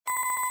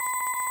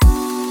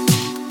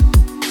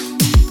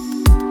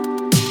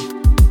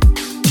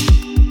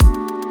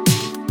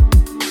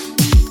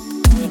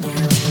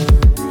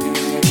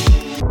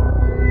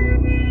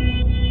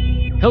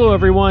Hello,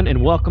 everyone,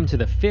 and welcome to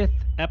the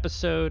fifth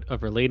episode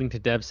of Relating to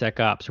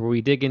DevSecOps, where we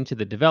dig into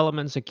the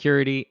development,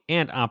 security,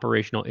 and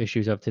operational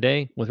issues of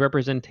today with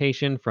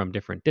representation from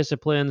different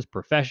disciplines,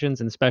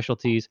 professions, and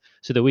specialties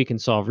so that we can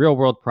solve real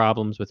world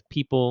problems with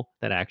people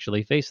that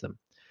actually face them.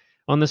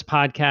 On this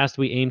podcast,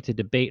 we aim to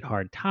debate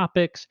hard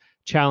topics,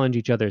 challenge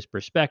each other's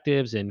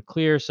perspectives, and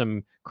clear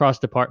some cross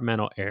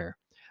departmental air.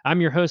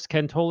 I'm your host,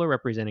 Ken Toller,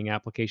 representing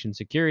application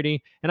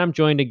security, and I'm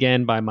joined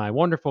again by my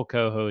wonderful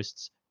co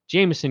hosts,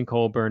 Jameson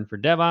Colburn for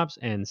DevOps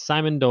and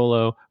Simon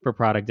Dolo for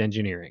product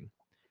engineering.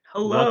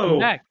 Welcome Hello.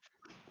 back.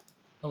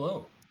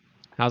 Hello.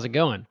 How's it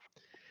going?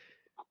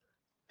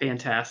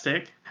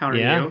 Fantastic. How are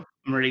Yeah, you?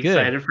 I'm really good.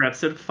 excited for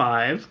episode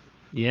 5.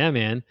 Yeah,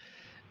 man.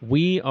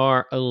 We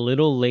are a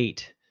little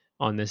late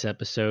on this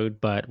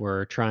episode, but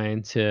we're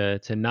trying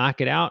to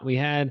knock it out. We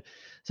had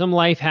some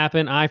life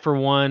happen. I, for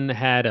one,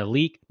 had a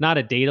leak, not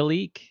a data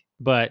leak,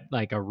 but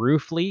like a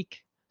roof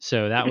leak.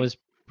 So that was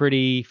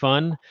pretty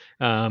fun.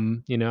 I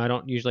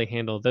don't usually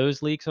handle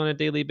those leaks on a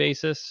daily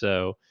basis,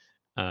 so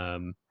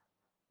um,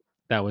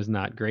 that was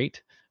not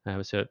great.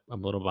 So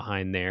I'm a little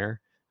behind there.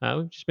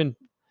 We've just been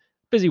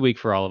busy week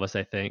for all of us,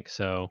 I think.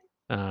 So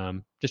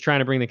just trying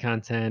to bring the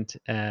content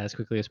as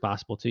quickly as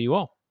possible to you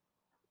all.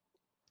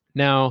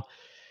 Now,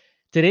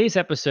 today's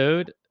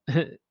episode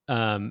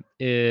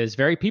is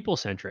very people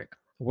centric.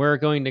 We're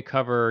going to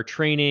cover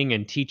training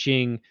and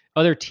teaching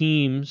other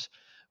teams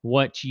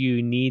what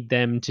you need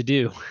them to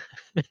do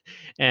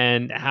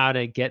and how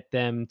to get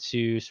them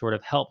to sort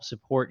of help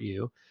support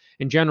you.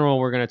 In general,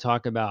 we're going to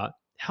talk about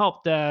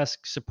help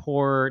desk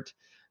support,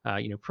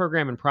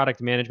 program and product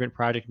management,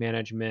 project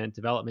management,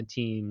 development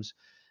teams.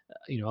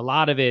 A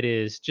lot of it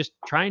is just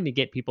trying to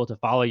get people to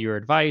follow your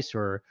advice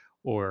or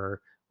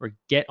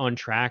get on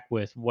track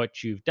with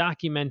what you've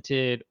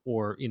documented,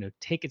 or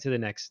take it to the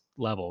next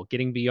level,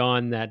 getting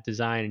beyond that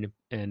design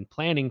and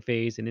planning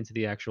phase and into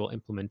the actual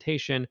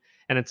implementation,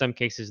 and in some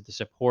cases the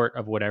support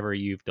of whatever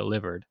you've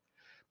delivered.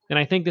 And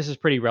I think this is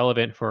pretty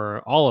relevant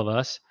for all of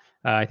us.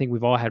 I think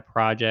we've all had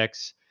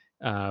projects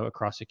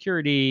across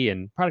security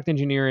and product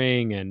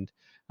engineering, and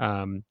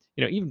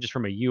even just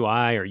from a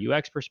UI or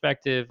UX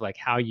perspective, like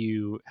how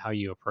you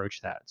approach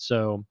that.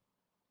 So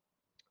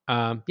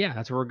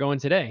that's where we're going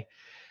today.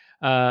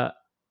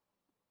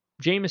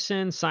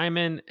 Jameson,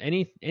 Simon,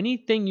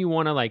 anything you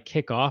want to like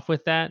kick off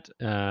with that?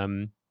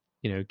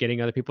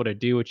 Getting other people to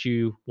do what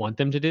you want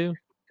them to do.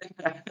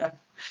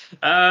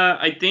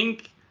 I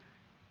think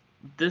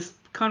this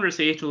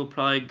conversation will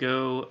probably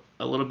go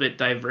a little bit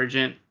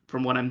divergent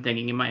from what I'm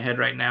thinking in my head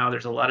right now.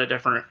 There's a lot of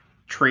different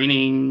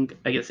training,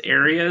 I guess,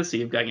 areas. So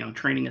you've got,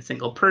 training a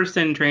single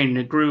person, training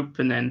a group,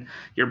 and then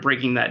you're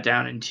breaking that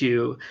down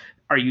into,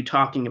 are you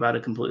talking about a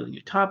completely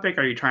new topic?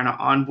 Are you trying to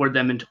onboard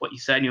them into what you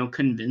said,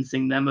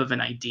 convincing them of an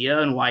idea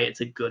and why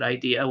it's a good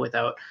idea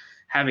without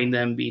having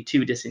them be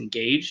too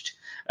disengaged?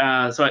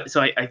 So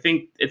I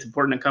think it's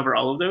important to cover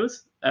all of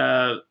those.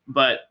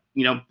 But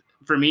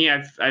for me,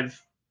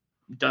 I've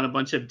done a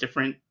bunch of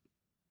different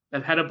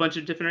I've had a bunch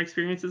of different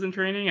experiences in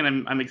training,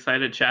 and I'm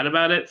excited to chat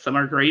about it. Some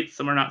are great,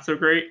 some are not so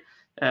great.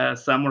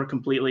 Some were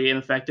completely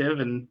ineffective,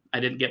 and I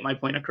didn't get my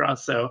point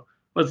across. So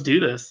let's do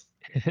this.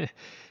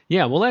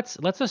 Yeah, well,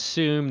 let's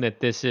assume that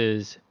this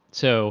is,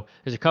 so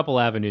there's a couple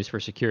avenues for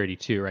security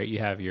too, right? You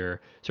have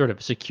your sort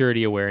of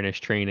security awareness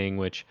training,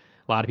 which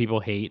a lot of people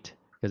hate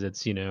because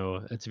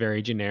it's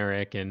very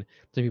generic, and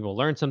some people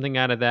learn something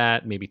out of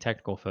that. Maybe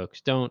technical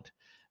folks don't.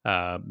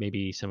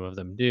 Maybe some of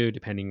them do,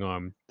 depending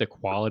on the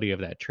quality of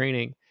that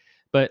training.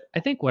 But I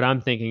think what I'm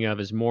thinking of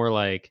is more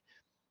like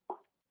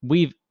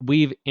we've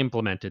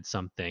implemented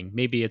something.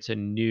 Maybe it's a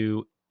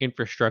new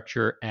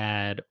infrastructure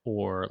ad,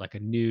 or like a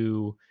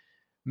new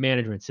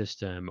management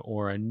system,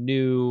 or a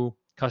new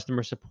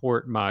customer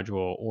support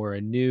module, or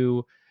a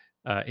new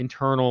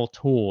internal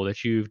tool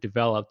that you've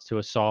developed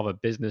to solve a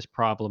business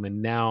problem, and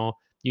now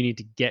you need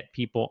to get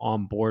people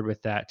on board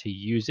with that to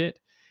use it.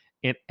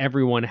 And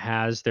everyone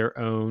has their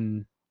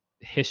own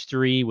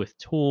history with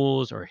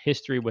tools or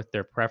history with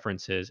their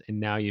preferences, and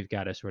now you've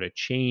got to sort of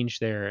change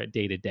their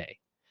day to day.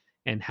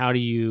 And how do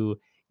you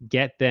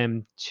get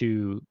them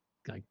to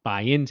like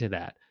buy into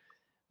that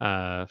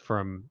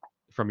from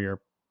your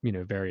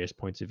various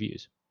points of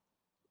views?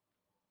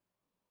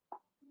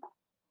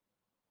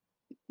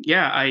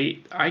 Yeah,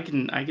 I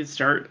can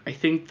start. I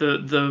think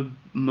the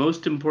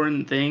most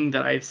important thing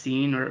that I've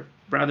seen, or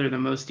rather the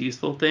most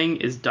useful thing,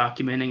 is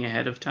documenting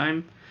ahead of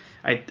time.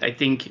 I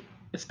think,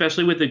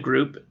 especially with a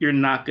group, you're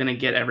not going to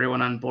get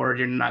everyone on board.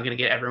 You're not going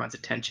to get everyone's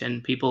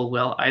attention. People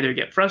will either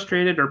get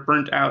frustrated or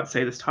burnt out,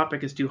 say this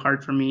topic is too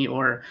hard for me,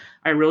 or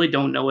I really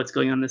don't know what's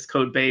going on in this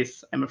code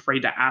base. I'm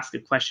afraid to ask a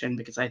question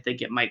because I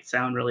think it might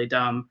sound really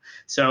dumb.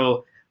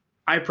 So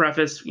I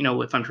preface,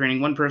 if I'm training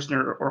one person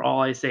or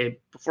all, I say,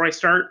 before I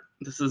start,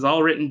 this is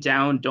all written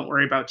down. Don't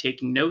worry about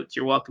taking notes.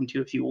 You're welcome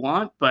to if you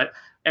want, but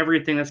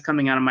everything that's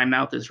coming out of my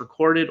mouth is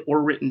recorded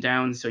or written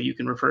down so you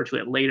can refer to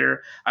it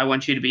later. I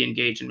want you to be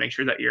engaged and make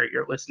sure that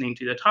you're listening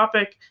to the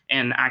topic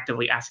and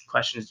actively asking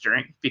questions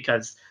during,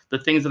 because the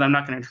things that I'm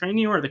not going to train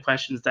you are the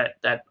questions that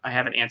I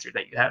haven't answered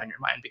that you have in your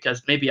mind,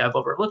 because maybe I've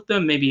overlooked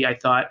them. Maybe I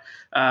thought,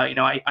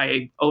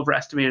 I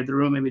overestimated the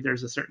room. Maybe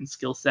there's a certain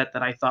skill set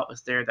that I thought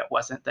was there that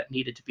wasn't, that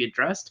needed to be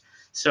addressed.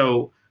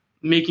 So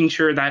making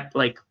sure that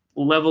like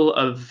level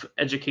of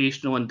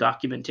educational and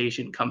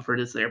documentation comfort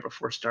is there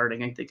before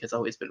starting, I think has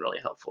always been really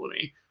helpful to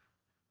me.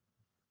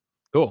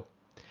 Cool.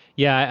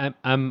 Yeah,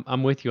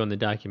 I'm with you on the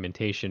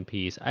documentation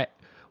piece.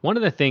 One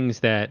of the things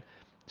that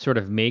sort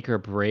of make or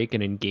break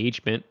an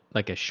engagement,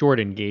 like a short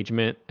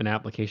engagement, an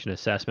application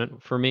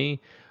assessment for me,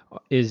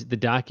 is the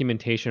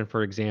documentation,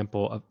 for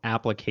example, of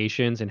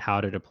applications and how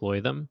to deploy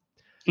them.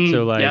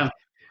 So Yeah. like,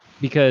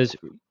 because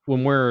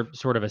when we're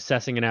sort of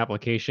assessing an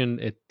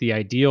application, the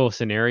ideal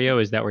scenario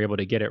is that we're able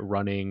to get it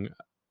running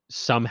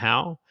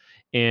somehow.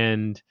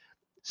 And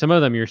some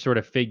of them you're sort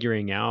of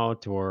figuring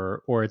out,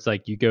 or it's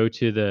like you go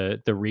to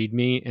the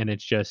README and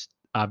it's just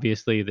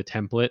obviously the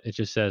template. It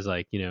just says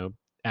like,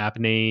 app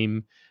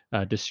name,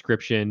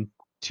 description,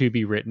 to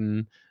be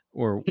written,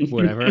 or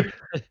whatever.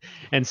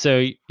 And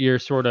so you're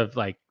sort of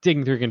like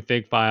digging through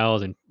config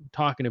files and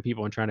talking to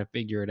people and trying to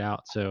figure it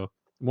out. So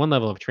one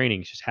level of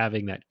training is just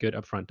having that good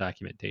upfront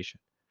documentation.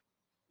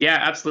 Yeah,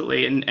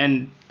 absolutely.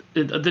 I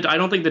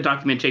don't think the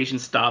documentation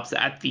stops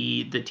at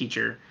the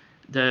teacher.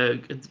 A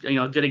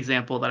good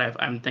example that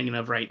I'm thinking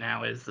of right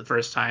now is the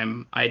first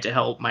time I had to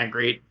help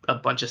migrate a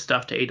bunch of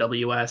stuff to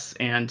AWS,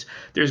 and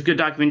there's good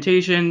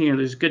documentation.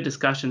 There's good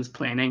discussions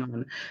planning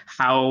on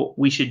how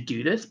we should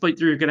do this, but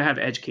you're going to have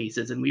edge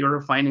cases, and we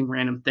were finding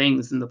random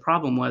things, and the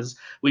problem was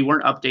we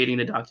weren't updating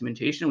the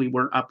documentation, we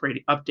weren't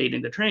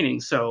updating the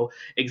training. So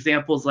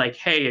examples like,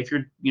 hey, if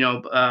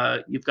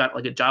you've got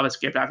like a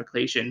JavaScript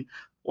application,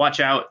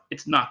 watch out,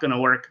 it's not going to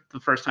work the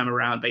first time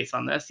around based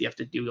on this. You have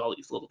to do all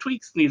these little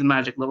tweaks, these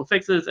magic little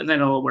fixes, and then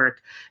it'll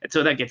work. And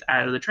so that gets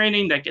added to the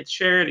training, that gets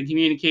shared and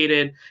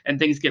communicated, and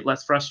things get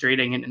less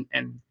frustrating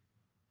and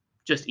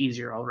just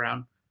easier all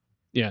around.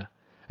 Yeah.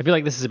 I feel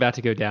like this is about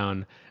to go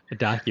down a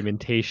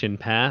documentation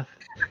path,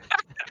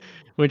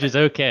 which is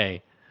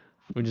okay.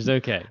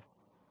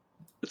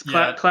 It's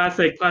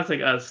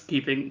classic us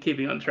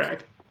keeping on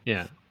track.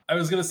 Yeah. I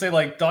was gonna say,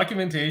 like,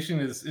 documentation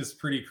is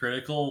pretty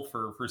critical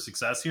for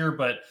success here,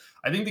 but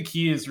I think the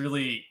key is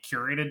really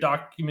curated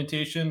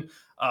documentation.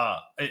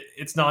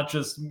 It's not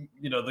just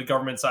the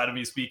government side of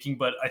me speaking,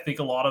 but I think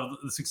a lot of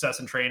the success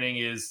in training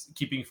is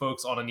keeping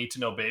folks on a need to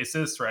know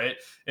basis, right?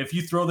 If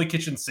you throw the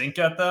kitchen sink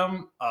at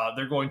them,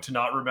 they're going to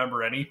not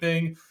remember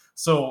anything.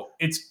 So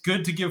it's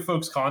good to give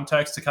folks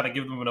context, to kind of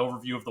give them an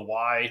overview of the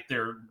why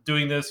they're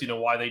doing this,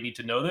 why they need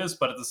to know this,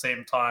 but at the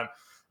same time,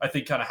 I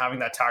think kind of having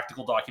that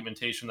tactical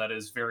documentation that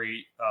is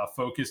very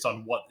focused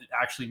on what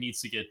actually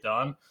needs to get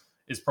done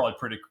is probably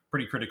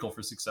pretty critical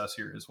for success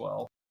here as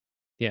well.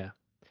 Yeah.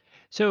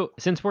 So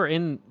since we're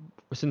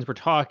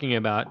talking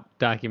about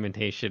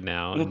documentation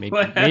now, and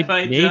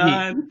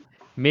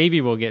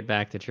maybe we'll get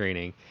back to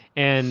training,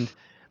 and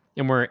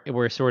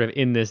we're sort of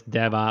in this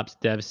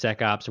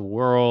DevSecOps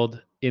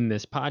world in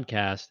this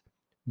podcast.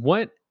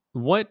 What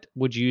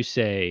would you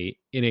say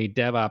in a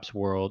DevOps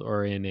world,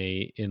 or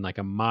in like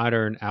a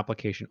modern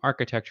application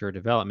architecture or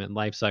development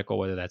lifecycle,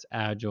 whether that's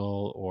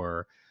agile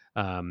or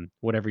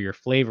whatever your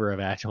flavor of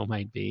agile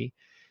might be,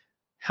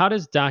 how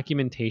does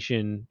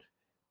documentation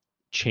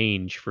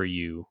change for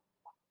you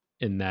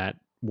in that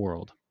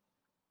world?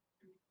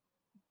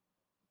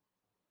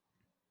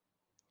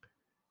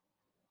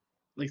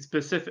 Like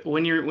specific,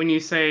 when you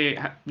say,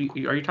 are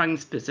you talking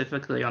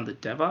specifically on the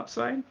DevOps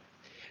side?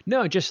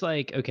 No, just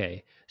like,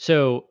 okay,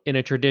 so in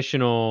a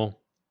traditional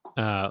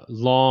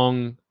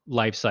long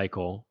life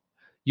cycle,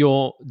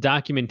 your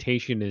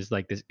documentation is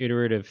like this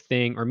iterative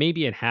thing, or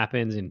maybe it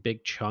happens in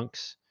big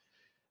chunks.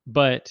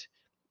 But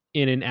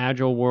in an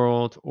agile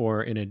world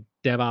or in a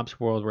DevOps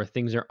world where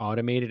things are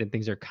automated and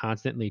things are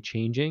constantly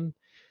changing,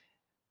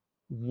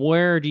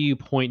 where do you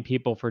point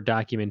people for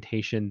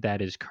documentation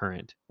that is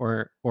current,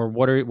 or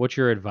what's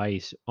your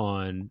advice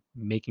on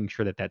making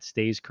sure that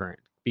stays current?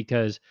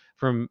 Because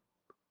from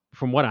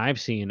what I've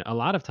seen, a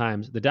lot of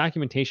times the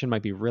documentation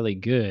might be really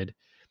good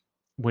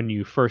when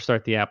you first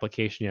start the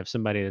application. You have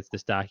somebody that's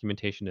this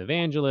documentation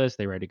evangelist,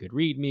 they write a good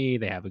README,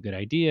 they have a good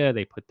idea,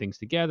 they put things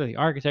together, the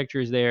architecture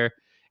is there.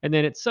 And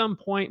then at some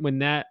point when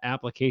that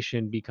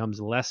application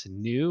becomes less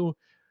new,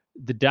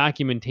 the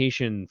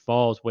documentation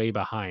falls way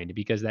behind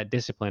because that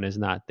discipline is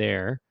not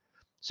there.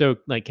 So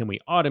like, can we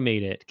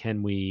automate it?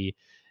 Can we,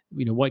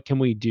 what can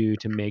we do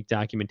to make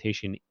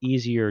documentation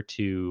easier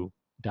to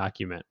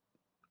document?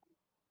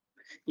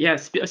 Yeah,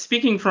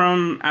 speaking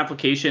from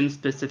applications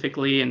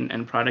specifically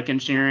and product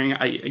engineering,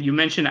 you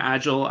mentioned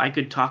Agile. I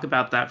could talk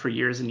about that for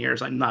years and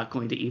years. I'm not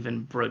going to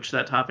even broach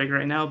that topic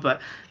right now,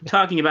 but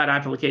talking about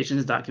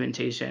applications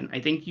documentation, I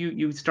think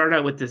you start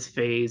out with this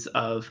phase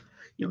of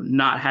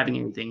not having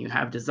anything. You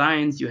have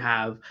designs, you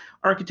have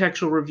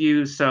architectural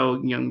reviews.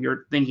 So,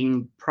 you're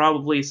thinking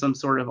probably some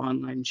sort of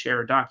online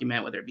share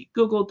document, whether it be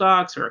Google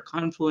Docs or a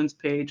Confluence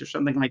page or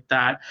something like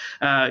that.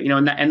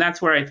 And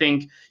that's where I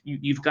think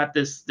you've got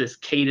this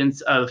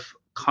cadence of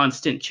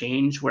constant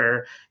change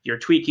where you're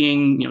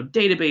tweaking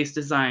database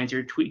designs,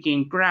 you're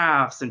tweaking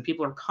graphs, and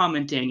people are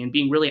commenting and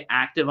being really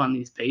active on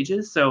these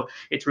pages. So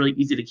it's really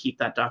easy to keep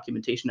that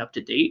documentation up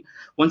to date.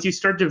 Once you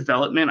start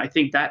development, I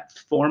think that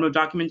form of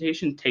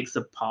documentation takes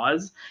a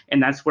pause,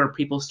 and that's where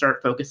people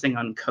start focusing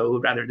on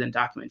code rather than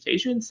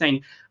documentation,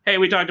 saying, hey,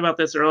 we talked about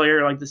this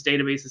earlier, like this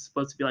database is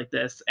supposed to be like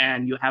this,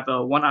 and you have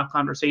a one-off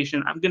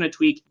conversation. I'm going to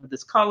tweak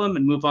this column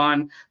and move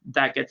on.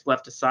 That gets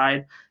left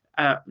aside.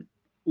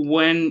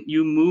 When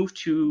you move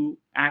to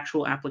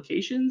actual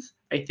applications,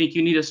 I think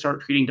you need to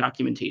start treating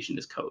documentation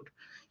as code.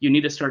 You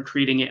need to start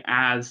treating it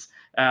as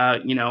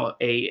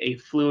a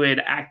fluid,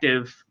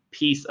 active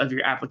piece of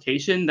your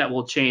application that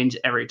will change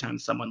every time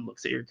someone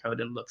looks at your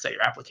code and looks at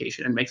your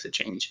application and makes a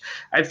change.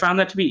 I found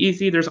that to be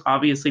easy. There's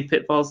obviously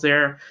pitfalls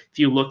there. If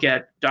you look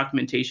at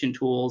documentation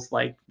tools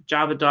like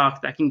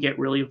JavaDoc, that can get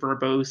really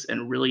verbose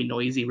and really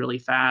noisy really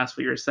fast,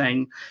 where you're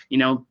saying,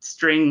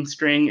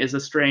 string is a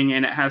string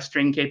and it has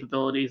string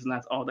capabilities, and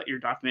that's all that your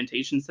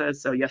documentation says.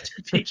 So you have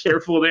to be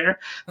careful there.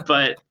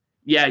 But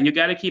yeah, you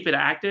got to keep it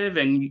active,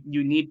 and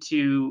you need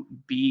to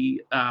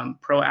be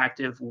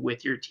proactive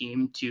with your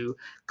team to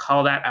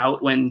call that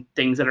out when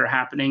things that are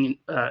happening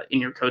in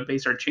your code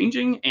base are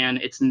changing and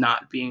it's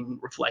not being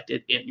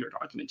reflected in your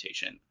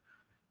documentation.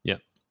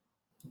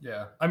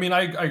 Yeah, I mean,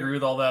 I agree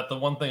with all that. The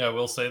one thing I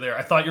will say there,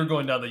 I thought you were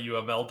going down the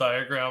UML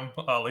diagram,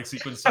 like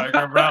sequence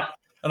diagram route,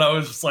 and I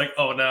was just like,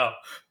 oh no,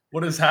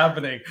 what is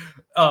happening?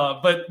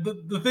 But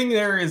the thing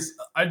there is,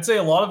 I'd say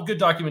a lot of good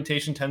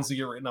documentation tends to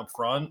get written up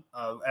front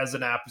as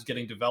an app is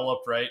getting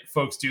developed, right?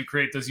 Folks do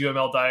create those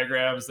UML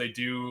diagrams. They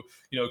do,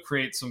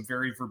 create some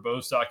very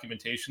verbose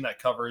documentation that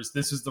covers,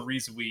 this is the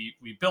reason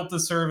we built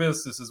this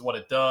service. This is what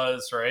it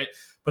does, right?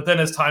 But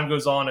then as time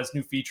goes on, as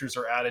new features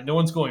are added, no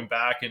one's going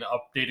back and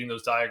updating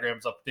those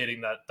diagrams,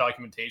 updating that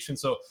documentation.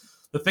 So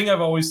the thing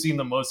I've always seen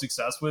the most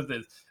success with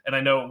is, and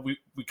I know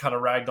we kind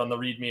of ragged on the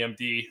README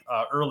MD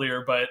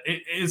earlier, but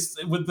it is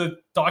with the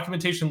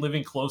documentation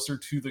living closer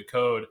to the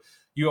code,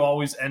 you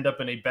always end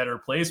up in a better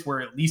place where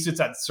at least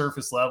it's at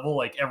surface level.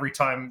 Like every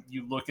time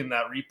you look in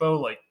that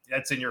repo, like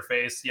that's in your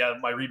face. Yeah,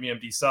 my README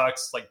MD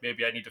sucks. Like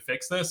maybe I need to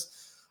fix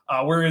this.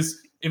 Whereas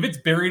if it's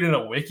buried in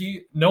a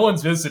wiki, no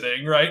one's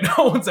visiting, right?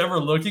 No one's ever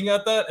looking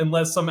at that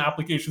unless some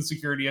application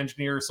security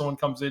engineer or someone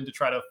comes in to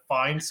try to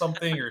find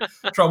something or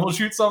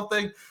troubleshoot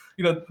something.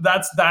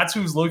 That's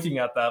who's looking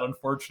at that,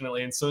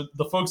 unfortunately. And so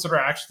the folks that are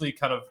actually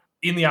kind of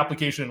in the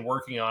application and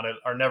working on it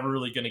are never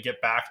really going to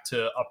get back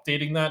to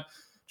updating that,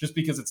 just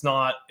because it's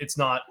not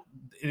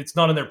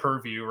in their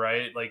purview,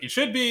 right? Like it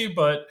should be,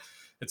 but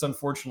it's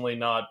unfortunately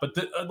not. But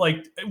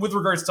like with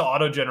regards to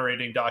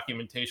auto-generating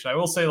documentation, I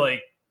will say,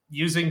 like,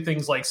 using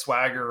things like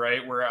Swagger,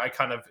 right, where I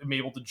kind of am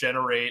able to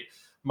generate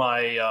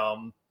my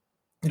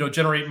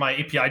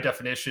API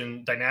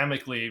definition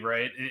dynamically,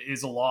 right,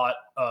 is a lot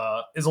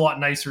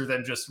nicer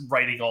than just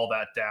writing all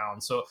that down.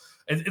 So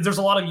there's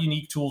a lot of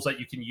unique tools that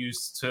you can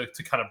use to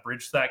kind of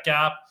bridge that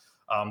gap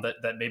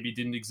that maybe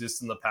didn't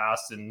exist in the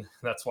past, and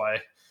that's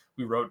why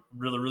we wrote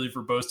really, really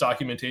verbose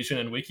documentation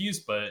and wikis.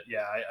 But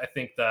yeah, I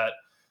think that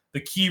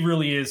the key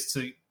really is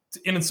to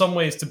in some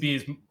ways to be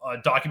as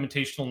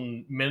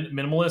documentational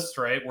minimalist,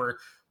 right? Where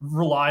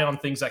rely on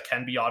things that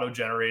can be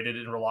auto-generated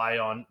and rely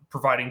on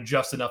providing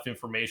just enough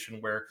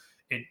information where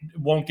it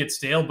won't get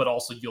stale, but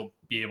also you'll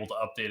be able to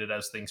update it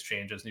as things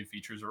change, as new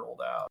features are rolled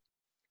out.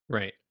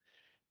 Right.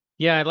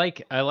 Yeah, I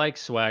like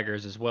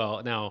Swaggers as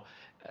well. Now,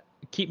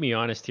 keep me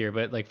honest here,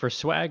 but like for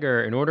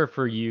Swagger, in order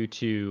for it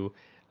to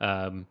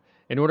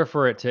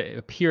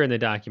appear in the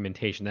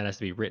documentation, that has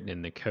to be written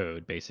in the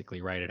code,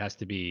 basically, right? It has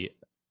to be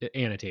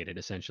annotated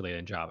essentially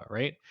in Java,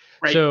 right?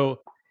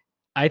 So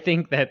I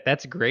think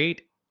that's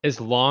great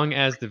as long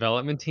as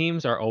development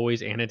teams are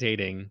always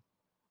annotating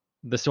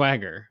the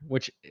Swagger,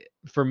 which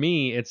for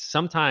me, it's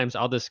sometimes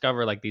I'll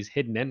discover like these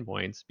hidden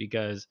endpoints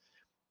because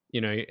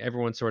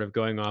everyone's sort of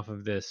going off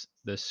of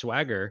the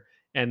Swagger,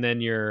 and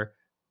then you're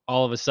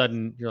all of a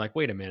sudden you're like,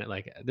 wait a minute,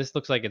 like this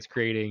looks like it's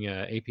creating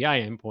a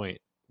API endpoint.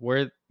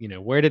 Where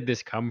did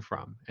this come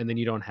from? And then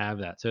you don't have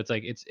that. So it's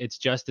like it's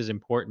just as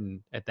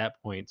important at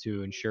that point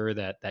to ensure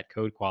that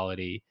code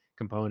quality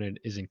component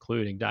is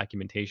including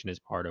documentation as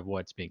part of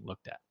what's being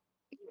looked at.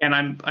 And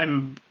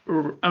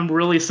I'm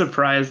really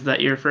surprised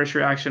that your first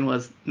reaction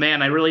was,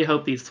 man, I really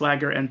hope these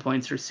Swagger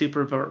endpoints are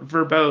super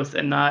verbose,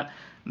 and not,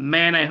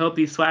 man, I hope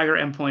these Swagger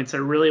endpoints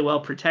are really well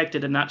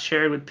protected and not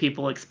shared with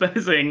people,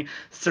 exposing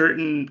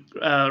certain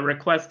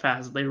request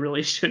paths they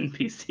really shouldn't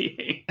be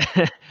seeing.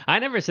 I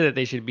never said that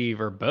they should be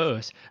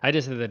verbose. I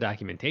just said the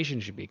documentation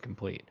should be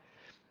complete.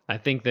 I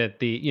think that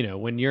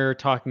when you're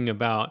talking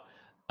about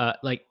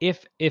like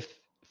if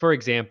for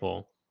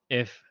example,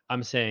 if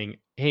I'm saying,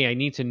 hey, I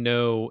need to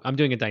know, I'm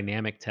doing a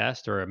dynamic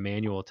test or a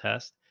manual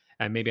test,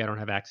 and maybe I don't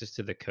have access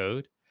to the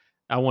code,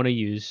 I want to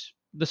use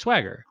the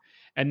Swagger.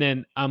 And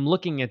then I'm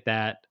looking at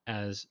that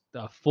as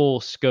the full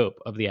scope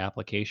of the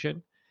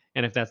application.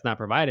 And if that's not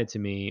provided to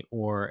me,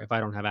 or if I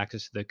don't have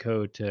access to the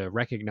code to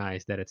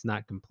recognize that it's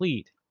not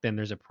complete, then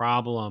there's a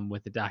problem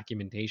with the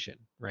documentation,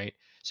 right?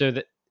 So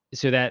that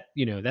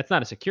that's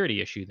not a security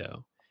issue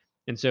though.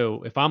 And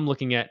so if I'm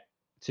looking at,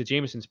 to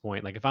Jameson's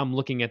point, like if I'm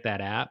looking at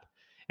that app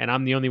and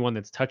I'm the only one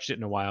that's touched it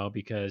in a while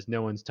because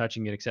no one's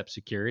touching it except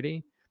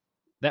security,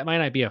 that might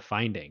not be a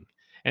finding.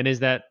 And is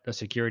that a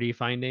security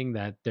finding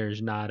that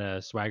there's not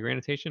a Swagger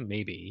annotation?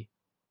 Maybe,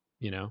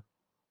 you know.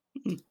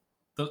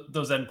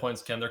 Those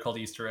endpoints, Ken, they're called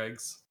Easter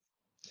eggs.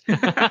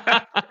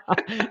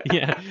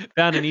 Yeah,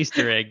 found an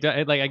Easter egg.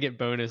 Like I get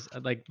bonus,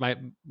 like my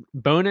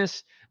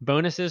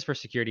bonuses for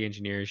security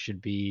engineers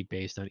should be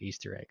based on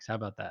Easter eggs. How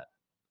about that?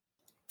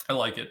 I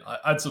like it.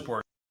 I'd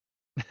support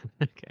it.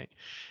 Okay.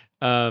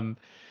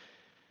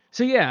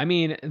 So yeah, I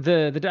mean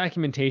the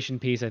documentation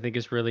piece I think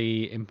is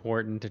really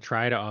important to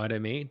try to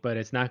automate, but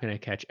it's not going to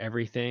catch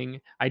everything.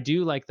 I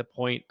do like the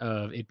point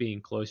of it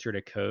being closer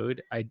to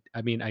code. I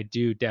mean I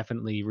do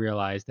definitely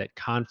realize that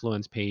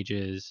Confluence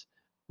pages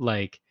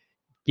like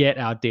get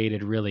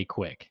outdated really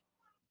quick.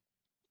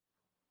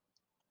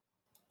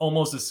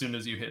 Almost as soon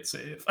as you hit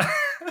save.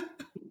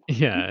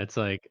 Yeah, it's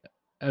like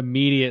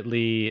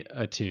immediately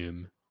a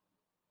tomb.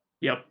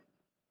 Yep.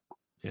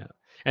 Yeah.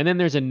 And then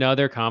there's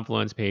another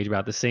Confluence page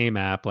about the same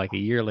app like a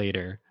year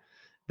later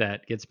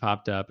that gets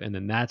popped up, and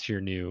then that's your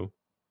new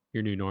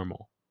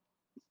normal.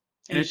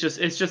 And it's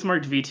just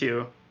marked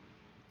V2.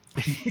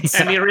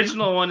 And the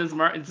original one is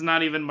it's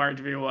not even marked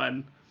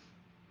V1.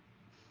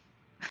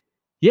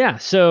 Yeah,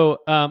 so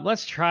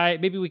let's try.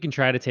 Maybe we can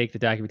try to take the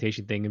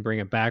documentation thing and bring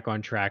it back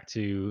on track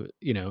to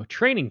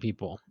training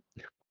people.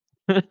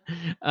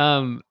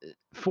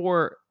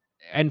 For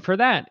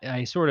that,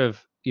 I sort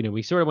of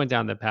we sort of went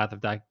down the path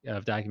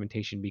of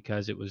documentation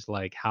because it was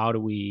like, how do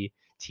we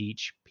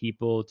teach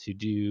people to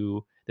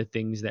do the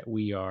things that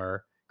we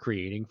are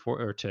creating for,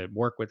 or to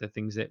work with the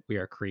things that we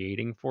are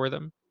creating for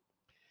them.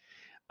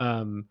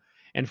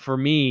 And for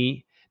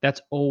me,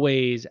 that's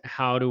always,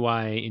 how do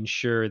I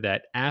ensure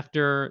that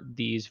after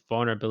these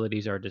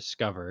vulnerabilities are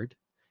discovered,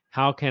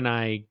 how can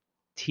I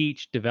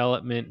teach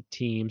development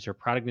teams or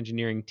product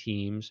engineering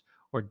teams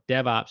or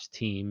DevOps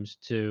teams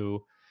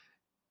to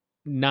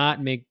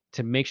make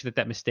sure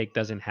that mistake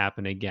doesn't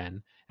happen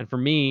again? And for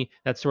me,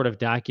 that's sort of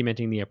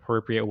documenting the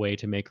appropriate way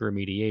to make a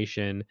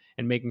remediation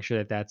and making sure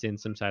that that's in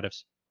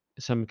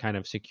some kind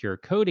of secure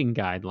coding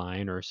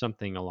guideline or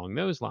something along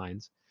those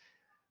lines.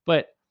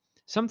 But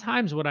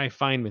sometimes what I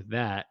find with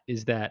that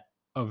is that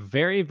a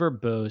very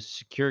verbose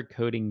secure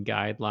coding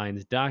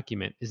guidelines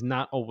document is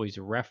not always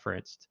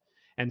referenced.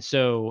 And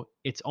so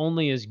it's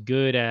only as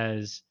good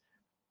as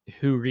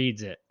who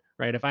reads it,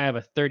 right? If I have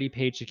a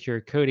 30-page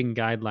secure coding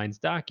guidelines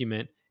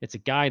document, it's a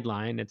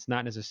guideline. It's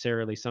not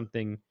necessarily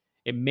something,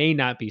 it may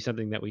not be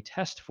something that we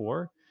test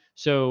for.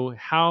 So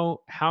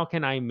how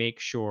can I make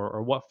sure,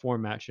 or what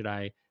format should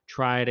I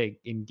try to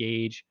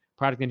engage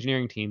product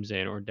engineering teams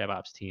in or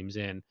DevOps teams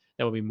in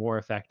that will be more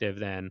effective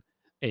than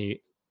a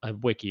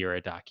wiki or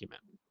a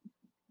document?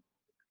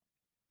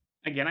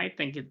 Again, I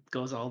think it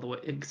goes all the way.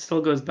 It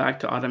still goes back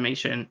to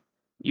automation.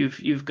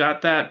 You've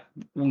got that,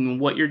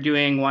 what you're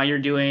doing, why you're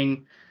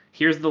doing.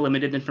 Here's the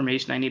limited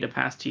information I need to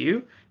pass to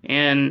you,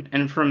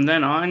 and from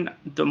then on,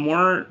 the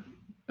more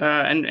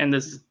and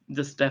this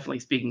is definitely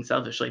speaking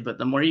selfishly, but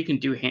the more you can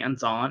do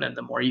hands-on and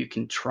the more you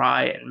can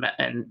try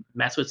and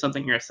mess with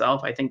something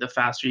yourself, I think the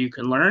faster you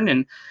can learn.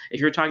 And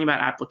if you're talking about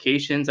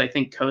applications, I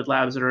think code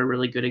labs are a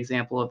really good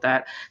example of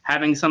that.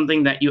 Having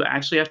something that you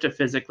actually have to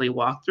physically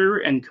walk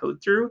through and code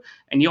through,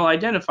 and you'll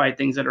identify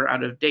things that are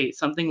out of date.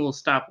 Something will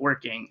stop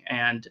working,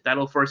 and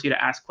that'll force you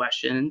to ask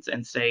questions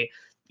and say,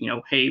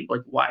 hey,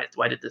 like,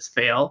 why did this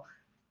fail?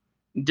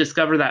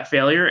 Discover that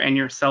failure, and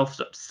you're self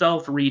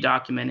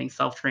redocumenting,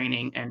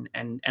 self-training,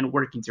 and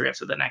working through it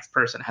so the next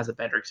person has a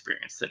better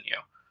experience than you.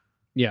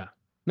 Yeah,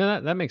 no,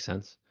 that makes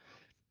sense.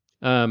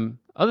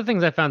 Other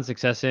things I found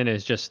success in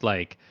is just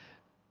like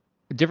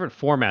different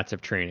formats of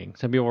training.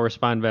 Some people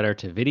respond better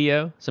to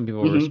video. Some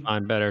people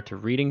respond better to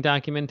reading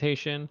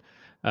documentation.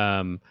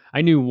 I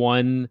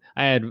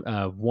had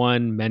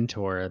one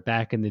mentor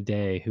back in the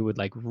day who would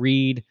like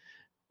read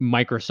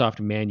Microsoft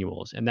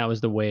manuals, and that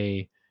was the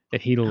way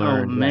that he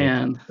learned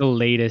like the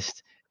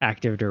latest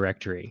Active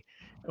Directory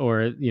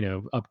or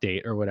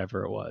update or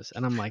whatever it was.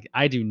 And I'm like,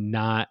 I do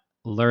not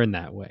learn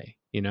that way.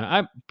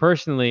 I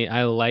personally,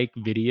 I like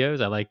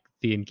videos. I like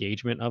the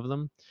engagement of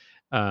them.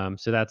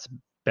 So that's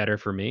better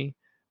for me.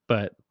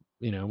 But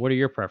what are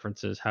your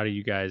preferences? How do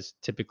you guys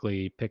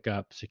typically pick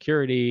up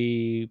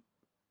security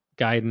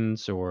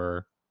guidance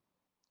or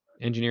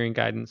engineering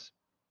guidance?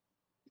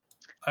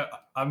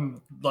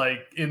 I'm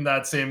like in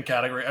that same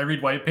category. I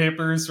read white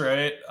papers,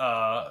 right?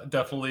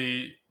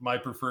 Definitely my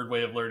preferred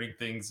way of learning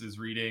things is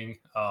reading.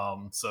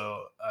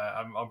 So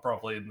I'm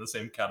probably in the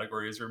same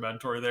category as your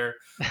mentor there.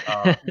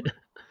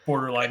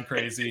 Borderline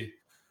crazy,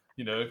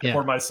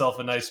 pour myself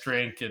a nice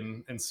drink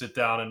and sit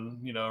down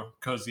and,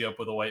 cozy up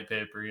with a white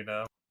paper,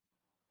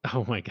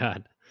 Oh my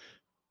God.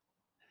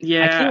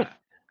 Yeah.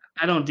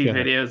 I don't do Go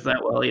ahead. videos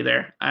that well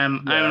either.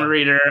 I'm a Yeah.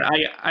 reader.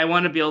 I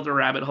want to be able to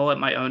rabbit hole at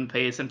my own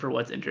pace and for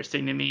what's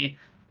interesting to me,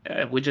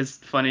 which is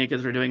funny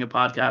because we're doing a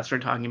podcast. We're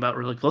talking about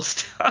really cool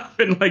stuff,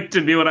 and like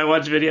to me when I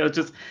watch videos,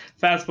 just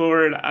fast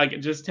forward.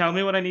 Just tell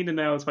me what I need to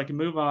know so I can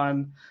move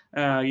on.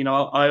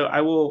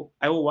 I will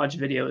watch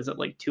videos at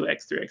like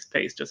 2x 3x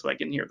pace just so I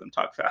can hear them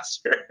talk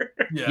faster.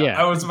 Yeah,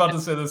 Yeah. I was about to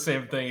say the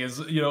same thing.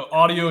 Is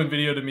audio and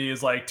video to me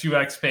is like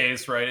 2x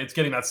pace, right? It's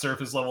getting that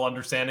surface level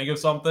understanding of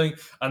something,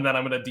 and then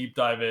I'm going to deep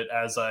dive it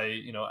as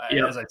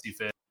Yeah. as I see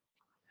fit.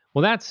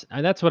 Well,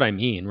 that's what I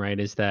mean, right?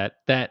 Is that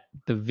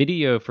the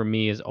video for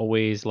me is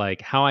always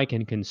like how I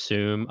can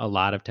consume a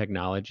lot of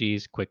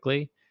technologies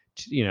quickly.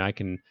 I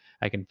can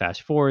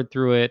fast forward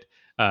through it,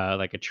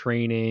 like a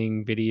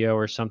training video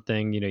or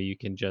something. You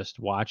can just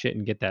watch it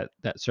and get that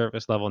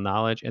surface level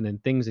knowledge, and then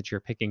things that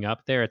you're picking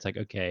up there, it's like,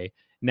 okay,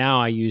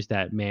 now I use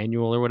that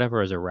manual or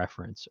whatever as a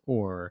reference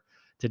or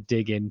to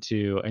dig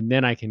into, and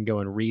then I can go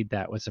and read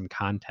that with some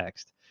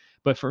context.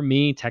 But for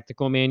me,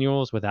 technical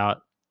manuals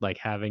without like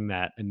having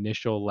that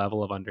initial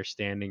level of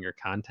understanding or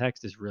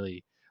context is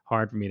really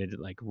hard for me to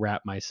like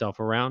wrap myself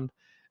around.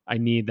 I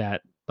need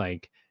that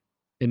like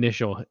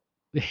initial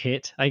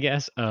hit, I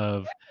guess,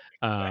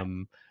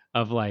 um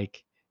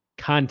like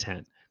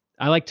content.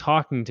 I like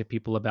talking to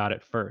people about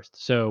it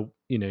first. So,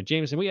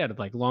 James and we had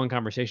like long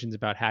conversations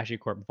about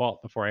HashiCorp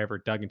Vault before I ever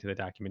dug into the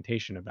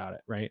documentation about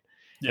it, right?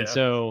 And Yeah.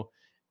 so,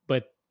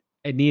 but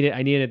I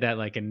needed that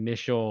like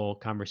initial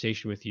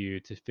conversation with you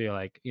to feel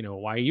like,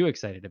 why are you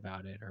excited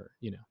about it, or,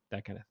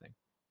 that kind of thing.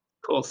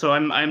 Cool. So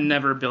I'm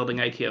never building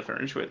IKEA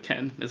furniture with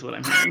Ken, is what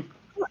I'm hearing.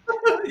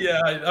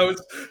 Yeah, I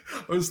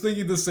was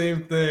thinking the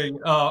same thing.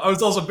 I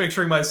was also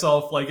picturing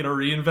myself like in a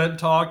reInvent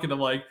talk, and I'm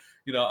like,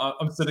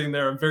 I'm sitting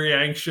there, I'm very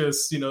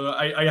anxious.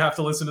 I have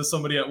to listen to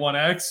somebody at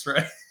 1x,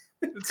 right?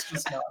 It's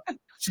just not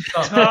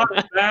Talk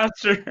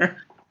faster.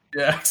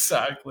 Yeah,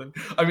 exactly.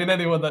 I mean,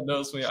 anyone that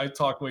knows me, I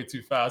talk way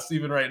too fast.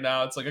 Even right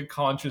now, it's like a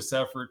conscious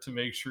effort to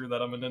make sure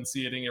that I'm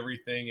enunciating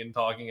everything and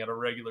talking at a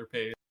regular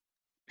pace.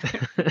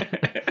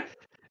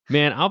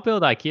 Man, I'll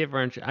build IKEA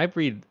furniture. I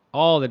read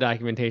all the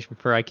documentation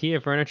for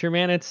IKEA furniture,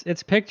 man.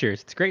 It's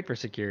pictures. It's great for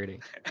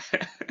security.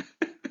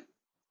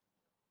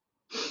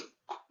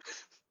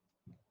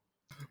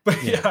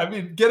 But Yeah. yeah, I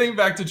mean, getting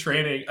back to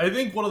training, I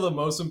think one of the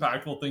most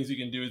impactful things you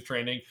can do with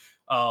training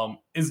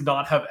is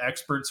not have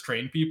experts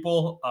train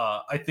people.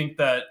 I think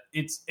that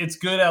it's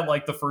good at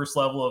like the first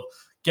level of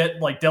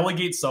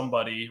delegate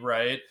somebody,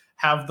 right?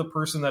 Have the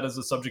person that is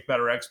a subject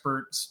matter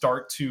expert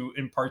start to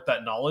impart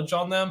that knowledge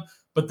on them,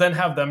 but then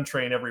have them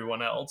train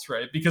everyone else,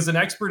 right? Because an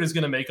expert is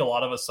going to make a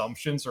lot of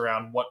assumptions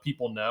around what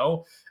people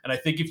know, and I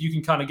think if you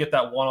can kind of get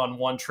that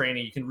one-on-one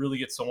training, you can really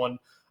get someone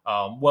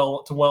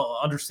well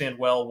understand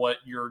well what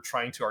you're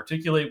trying to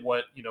articulate,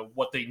 what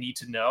they need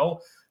to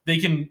know. They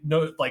can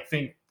know, like,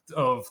 think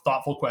of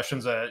thoughtful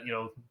questions that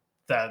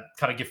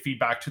kind of give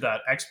feedback to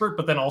that expert,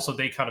 but then also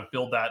they kind of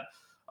build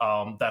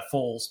that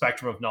full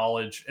spectrum of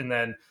knowledge, and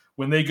then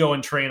when they go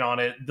and train on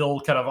it, they'll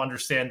kind of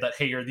understand that,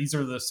 hey, these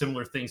are the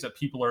similar things that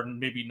people are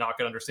maybe not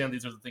going to understand.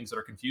 These are the things that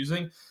are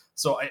confusing.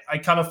 So I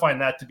kind of find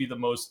that to be the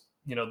most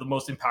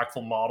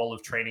impactful model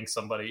of training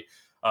somebody,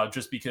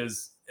 just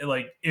because,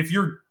 like, if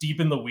you're deep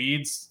in the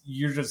weeds,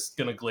 you're just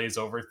gonna glaze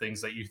over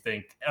things that you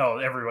think, oh,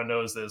 everyone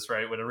knows this,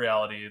 right? When in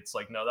reality, it's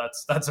like, no,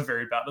 that's a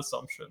very bad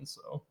assumption.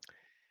 So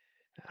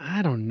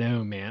I don't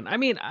know, man. I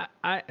mean,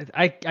 I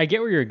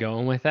get where you're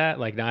going with that,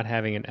 like not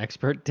having an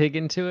expert dig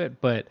into it,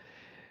 but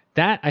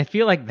that I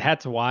feel like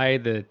that's why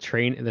the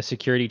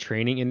security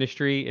training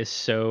industry is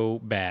so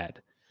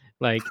bad.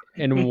 Like,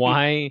 and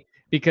why?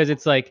 Because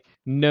it's like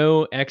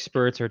no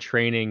experts are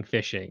training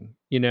phishing.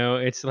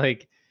 It's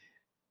like,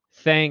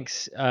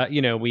 thanks,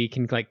 we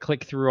can like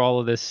click through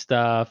all of this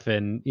stuff,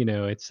 and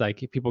it's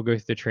like if people go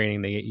through the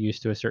training, they get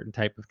used to a certain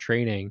type of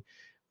training.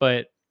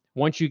 But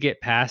once you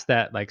get past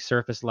that like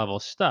surface level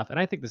stuff, and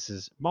I think this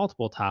is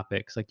multiple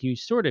topics, like you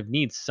sort of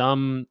need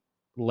some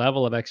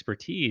level of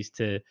expertise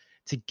to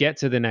get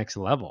to the next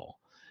level.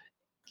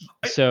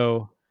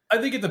 So I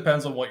think it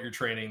depends on what you're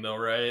training, though,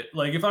 right?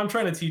 Like, if I'm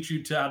trying to teach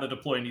you how to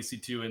deploy an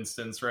EC2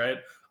 instance, right,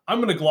 I'm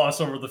going to gloss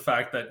over the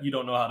fact that you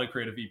don't know how to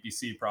create a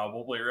VPC,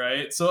 probably,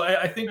 right? So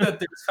I think that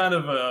there's kind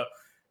of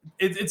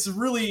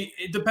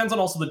it depends on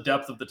also the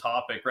depth of the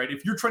topic, right?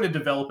 If you're trying to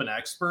develop an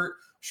expert,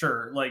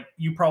 sure, like,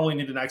 you probably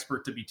need an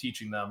expert to be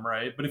teaching them,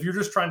 right? But if you're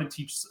just trying to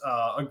teach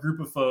a group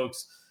of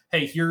folks,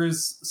 hey,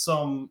 here's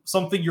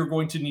something you're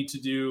going to need to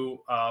do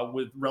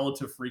with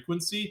relative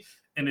frequency,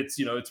 and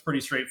it's pretty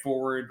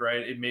straightforward,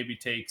 right? It maybe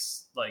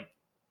takes, like,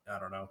 I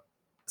don't know,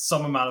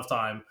 some amount of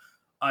time.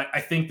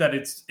 I think that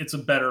it's a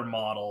better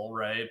model,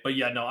 right? But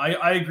yeah, no,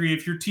 I agree.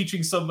 If you're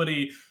teaching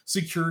somebody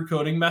secure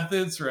coding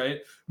methods, right,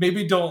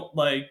 maybe don't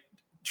like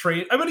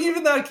train. I mean, even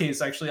in that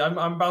case, actually, I'm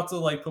about to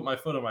like put my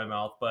foot in my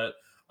mouth, but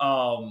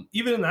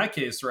even in that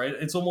case, right,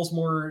 it's almost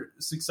more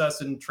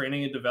success in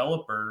training a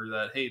developer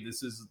that, hey,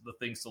 this is the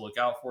things to look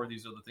out for,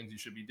 these are the things you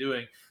should be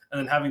doing, and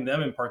then having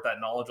them impart that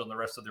knowledge on the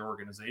rest of their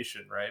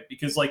organization, right?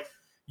 Because, like,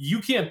 you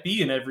can't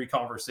be in every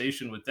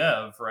conversation with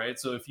dev, right?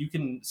 So if you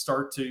can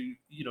start to,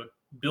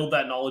 build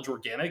that knowledge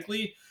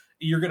organically,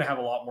 you're going to have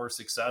a lot more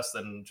success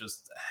than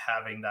just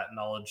having that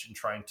knowledge and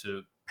trying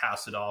to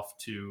pass it off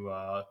to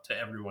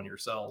everyone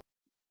yourself.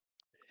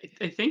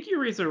 I think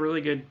you raise a really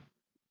good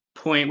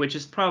point, which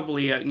is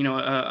probably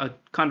a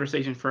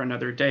conversation for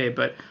another day.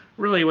 But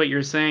really, what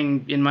you're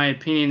saying, in my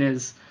opinion,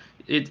 is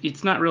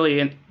it's not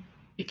really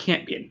it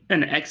can't be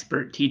an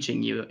expert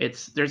teaching you.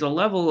 There's a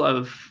level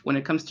of, when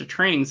it comes to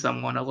training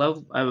someone, a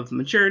level of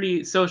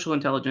maturity, social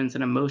intelligence,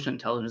 and emotional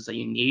intelligence that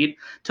you need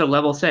to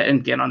level set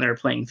and get on their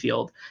playing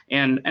field.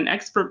 And an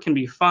expert can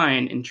be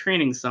fine in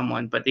training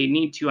someone, but they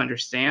need to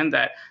understand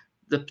that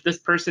this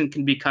person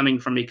can be coming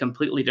from a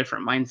completely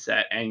different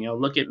mindset. And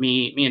look at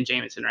me and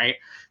Jameson, right?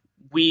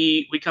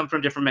 We come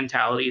from different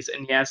mentalities.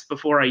 And yes,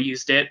 before I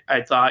used it,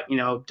 I thought,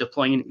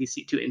 deploying an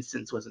EC2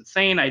 instance was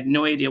insane. I had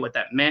no idea what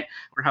that meant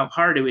or how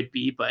hard it would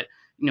be. But,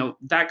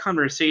 that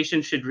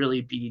conversation should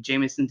really be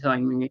Jameson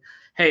telling me,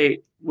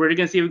 hey, we're going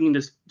to see if we can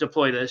just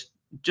deploy this.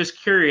 Just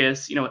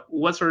curious,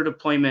 what sort of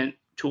deployment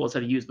tools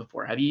have you used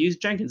before? Have you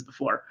used Jenkins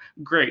before?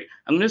 Great.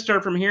 I'm going to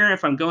start from here.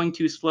 If I'm going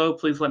too slow,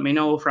 please let me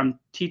know. If I'm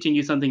teaching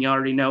you something you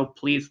already know,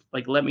 please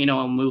let me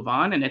know and move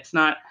on. And it's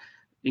not,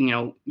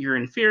 you're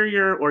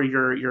inferior or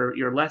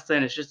you're less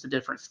than. It's just a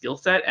different skill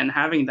set, and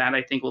having that,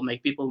 I think, will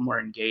make people more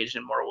engaged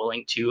and more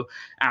willing to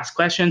ask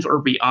questions or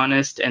be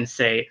honest and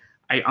say,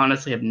 I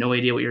honestly have no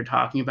idea what you're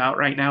talking about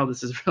right now.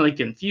 This is really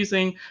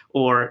confusing.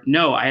 Or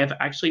no, I have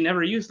actually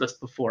never used this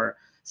before.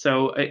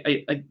 So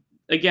I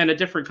again, a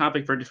different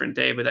topic for a different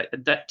day, but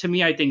that to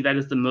me, I think that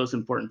is the most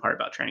important part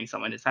about training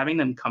someone, is having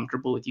them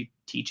comfortable with you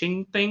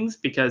teaching things,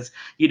 because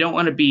you don't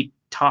want to be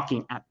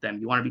talking at them.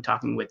 You want to be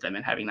talking with them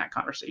and having that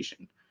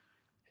conversation.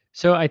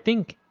 So I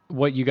think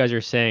what you guys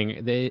are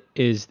saying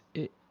is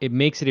it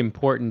makes it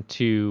important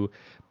to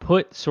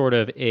put sort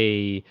of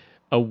a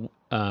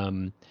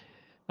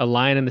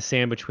line in the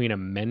sand between a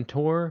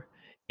mentor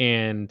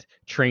and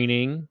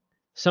training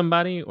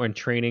somebody, or in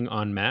training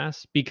en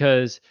masse.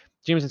 Because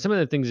Jameson, some of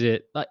the things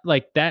that,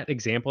 like that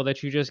example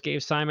that you just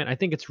gave, Simon, I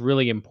think it's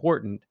really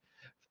important.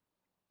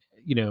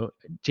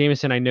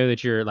 Jameson, I know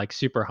that you're like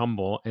super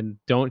humble and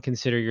don't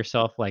consider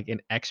yourself like an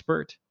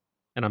expert,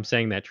 and I'm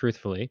saying that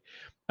truthfully.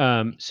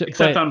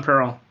 Except on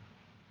Perl.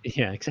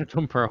 Yeah, except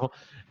on Perl.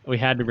 We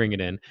had to bring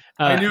it in.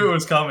 I knew it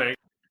was coming.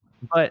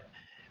 But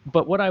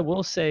what I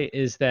will say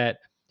is that,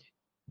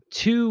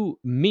 to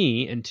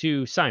me and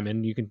to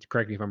Simon, you can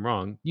correct me if I'm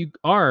wrong, you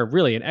are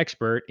really an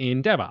expert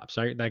in DevOps,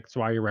 right? That's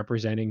why you're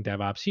representing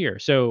DevOps here.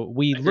 So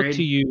we look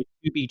to you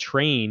to be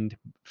trained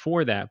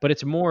for that, but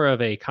it's more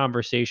of a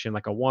conversation,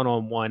 like a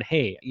one-on-one.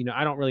 Hey,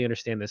 I don't really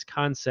understand this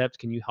concept.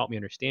 Can you help me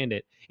understand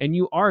it? And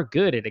you are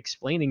good at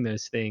explaining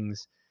those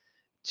things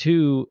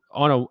in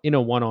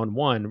a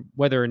one-on-one,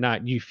 whether or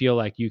not you feel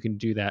like you can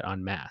do that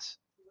en masse.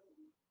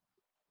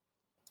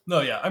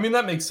 No, yeah, I mean,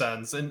 that makes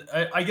sense. And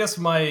I guess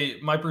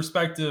my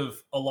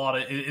perspective a lot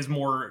of is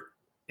more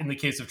in the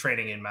case of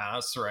training en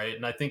masse, right?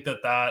 And I think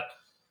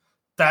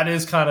that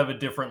is kind of a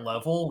different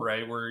level,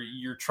 right? Where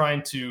you're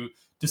trying to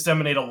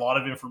disseminate a lot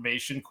of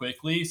information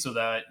quickly so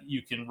that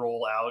you can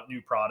roll out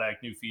new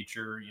product, new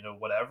feature,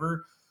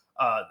 whatever.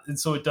 And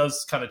so it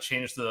does kind of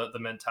change the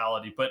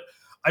mentality. But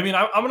I mean,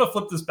 I'm going to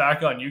flip this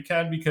back on you,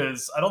 Ken,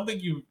 because I don't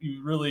think you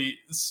really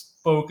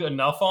spoke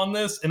enough on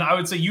this. And I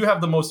would say you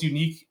have the most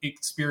unique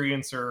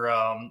experience or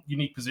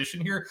unique position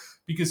here,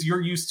 because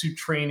you're used to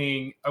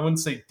training, I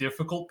wouldn't say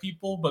difficult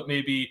people, but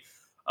maybe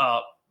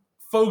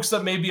folks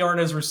that maybe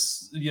aren't as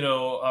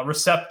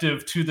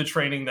receptive to the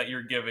training that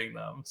you're giving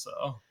them.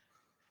 So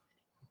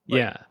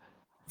yeah,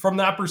 from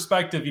that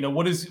perspective,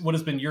 what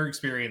has been your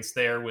experience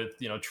there with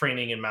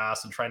training en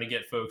masse and trying to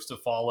get folks to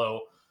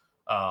follow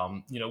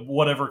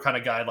whatever kind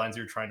of guidelines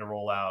you're trying to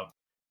roll out?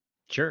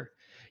 Sure.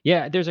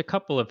 Yeah, there's a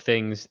couple of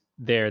things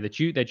there that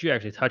you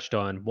actually touched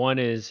on. One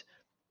is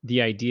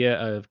the idea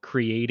of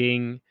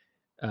creating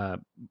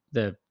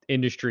the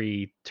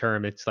industry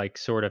term. It's like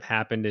sort of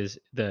happened is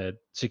the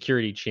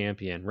security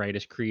champion, right?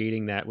 Is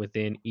creating that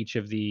within each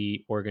of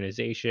the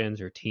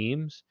organizations or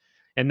teams.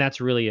 And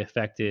that's really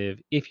effective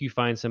if you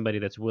find somebody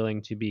that's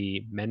willing to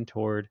be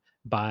mentored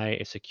by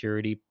a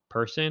security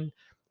person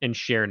and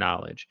share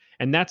knowledge.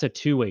 And that's a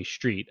two-way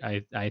street,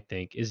 I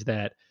think, is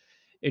that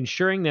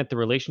ensuring that the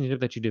relationship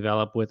that you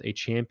develop with a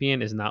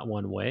champion is not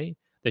one way,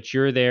 that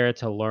you're there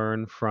to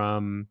learn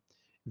from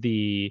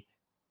the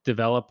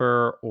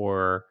developer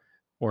or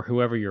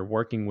whoever you're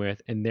working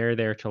with, and they're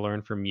there to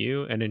learn from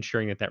you, and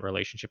ensuring that that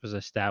relationship is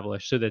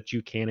established so that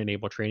you can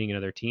enable training in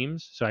other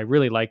teams. So I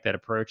really like that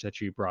approach that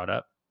you brought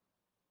up.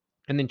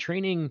 And then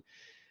training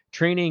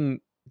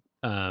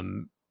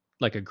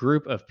like a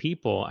group of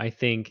people, I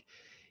think,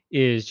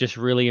 is just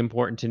really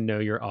important to know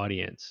your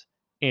audience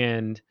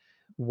and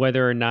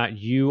whether or not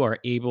you are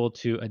able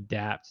to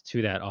adapt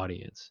to that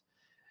audience.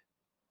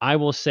 I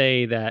will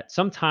say that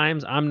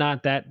sometimes I'm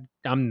not that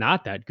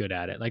good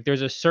at it. Like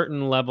there's a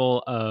certain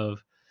level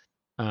of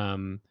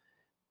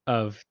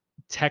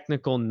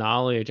technical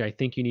knowledge I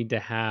think you need to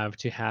have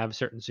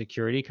certain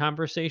security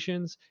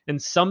conversations.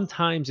 And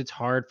sometimes it's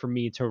hard for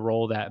me to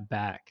roll that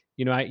back.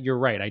 You're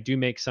right. I do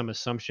make some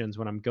assumptions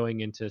when I'm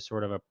going into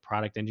sort of a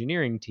product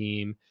engineering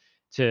team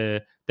to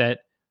that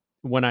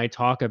when I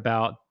talk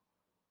about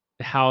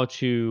how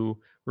to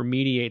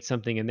remediate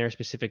something in their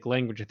specific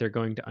language, that they're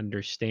going to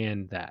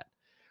understand that.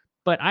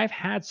 But I've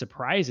had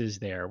surprises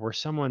there where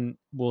someone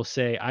will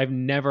say, I've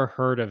never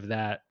heard of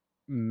that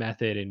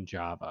method in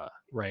Java,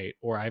 right?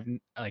 Or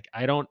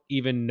I don't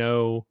even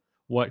know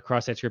what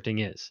cross-site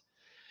scripting is.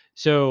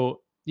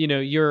 So,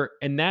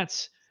 and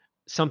that's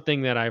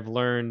something that I've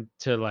learned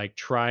to like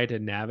try to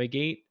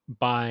navigate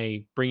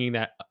by bringing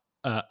that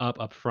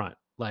up front.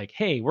 Like,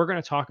 hey, we're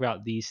going to talk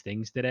about these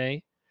things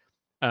today.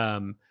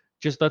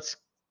 Just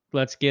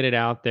let's get it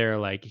out there.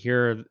 Like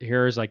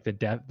here's like the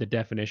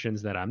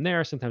definitions that I'm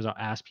there. Sometimes I'll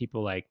ask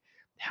people like,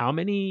 how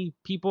many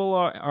people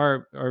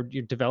are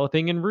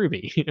developing in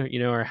Ruby,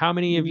 or how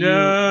many of you?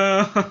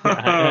 No.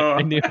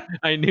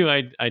 I knew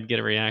I'd get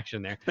a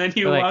reaction there. Then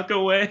you like, walk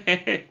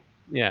away.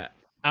 Yeah,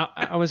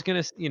 I was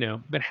gonna,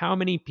 but how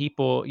many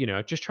people,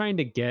 just trying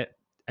to get.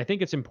 I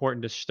think it's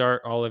important to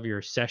start all of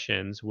your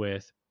sessions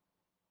with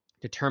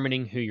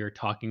determining who you're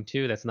talking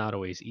to. That's not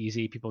always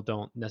easy. People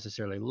don't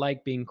necessarily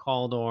like being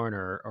called on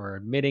or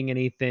admitting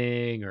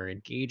anything or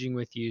engaging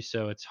with you,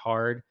 so it's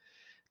hard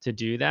to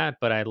do that.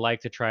 But I'd like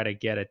to try to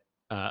get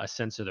a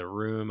sense of the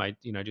room. I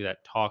do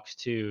that talks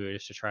too,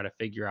 just to try to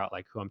figure out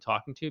like who I'm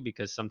talking to,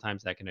 because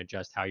sometimes that can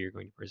adjust how you're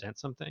going to present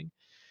something.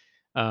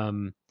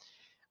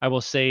 I will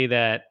say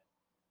that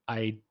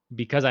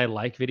because I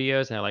like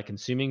videos and I like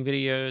consuming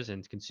videos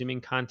and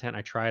consuming content,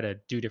 I try to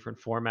do different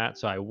formats.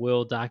 So I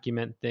will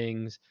document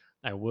things.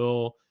 I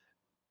will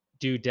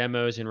do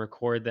demos and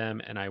record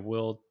them. And I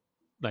will,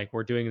 like,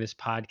 we're doing this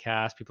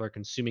podcast, people are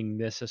consuming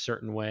this a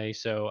certain way.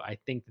 So I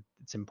think that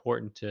it's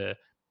important to,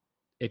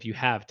 if you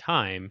have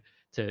time,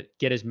 to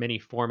get as many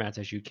formats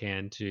as you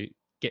can to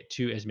get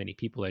to as many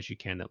people as you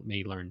can that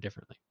may learn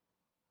differently.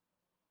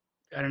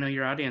 Gotta know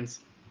your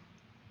audience.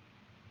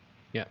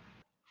 Yeah.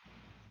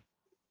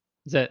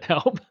 Does that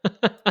help?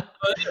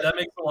 That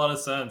makes a lot of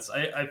sense.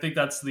 I think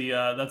that's the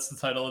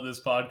title of this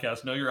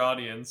podcast. Know your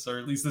audience, or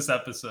at least this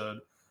episode.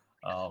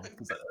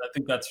 Because I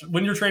think that's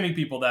when you're training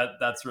people,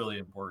 that's really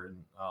important.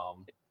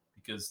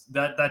 Because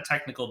that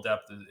technical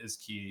depth is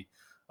key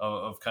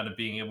of kind of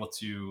being able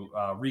to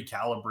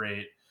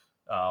recalibrate,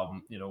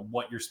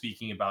 what you're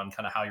speaking about and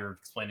kind of how you're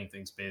explaining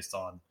things based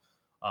on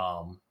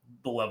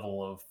the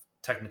level of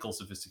technical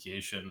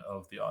sophistication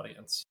of the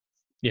audience.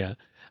 Yeah,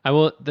 I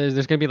will.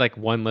 There's gonna be like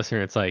one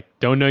listener. It's like,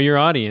 don't know your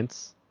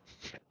audience.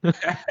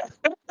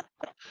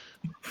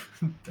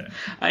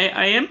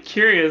 I am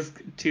curious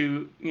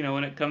to,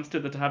 when it comes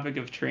to the topic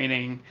of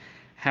training,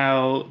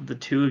 how the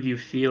two of you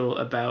feel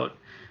about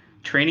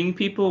training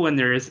people when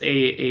there is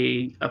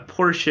a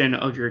portion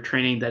of your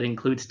training that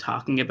includes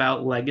talking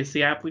about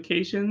legacy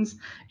applications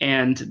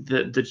and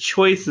the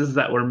choices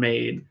that were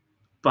made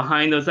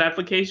behind those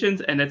applications,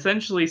 and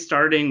essentially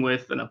starting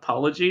with an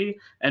apology.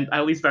 And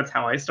at least that's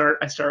how I start.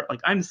 I start like,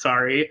 I'm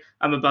sorry,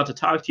 I'm about to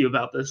talk to you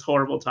about this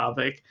horrible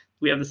topic.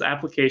 We have this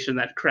application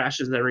that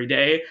crashes every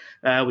day.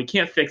 We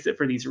can't fix it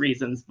for these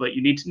reasons, but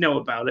you need to know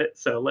about it.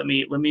 So let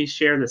me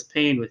share this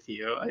pain with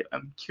you.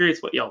 I'm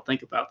curious what y'all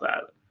think about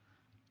that.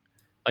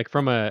 Like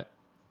from a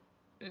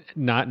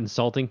not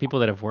insulting people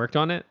that have worked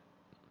on it.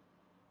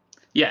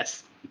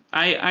 Yes,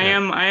 I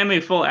am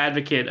a full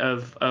advocate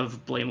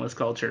of blameless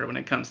culture when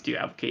it comes to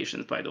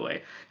applications. By the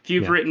way, if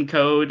you've written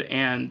code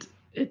and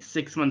it's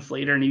 6 months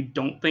later and you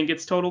don't think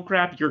it's total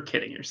crap, you're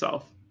kidding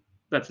yourself.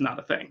 That's not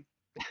a thing.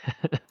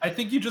 I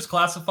think you just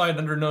classified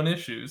under known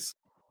issues.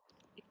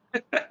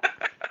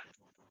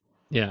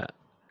 Yeah.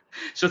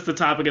 It's just the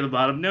topic at the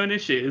bottom, known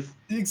issues.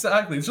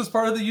 Exactly. It's just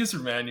part of the user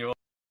manual.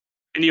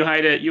 And you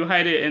hide it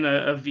in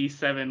a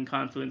V7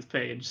 Confluence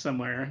page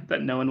somewhere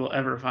that no one will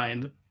ever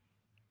find,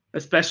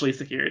 especially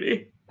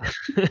security.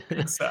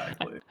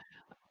 Exactly.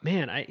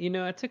 Man,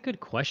 that's a good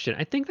question.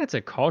 I think that's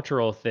a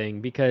cultural thing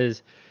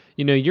because,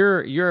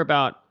 you're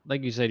about,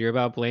 like you said, you're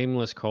about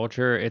blameless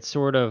culture. It's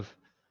sort of,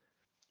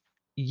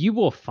 you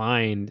will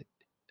find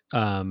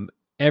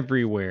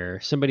everywhere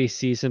somebody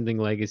sees something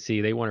legacy,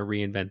 they want to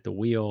reinvent the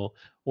wheel,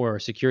 or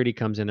security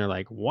comes in, they're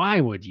like,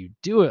 why would you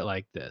do it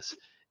like this?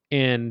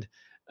 And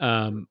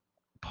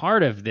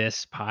part of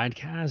this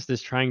podcast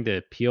is trying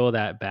to peel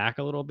that back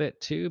a little bit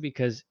too,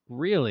 because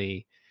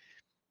really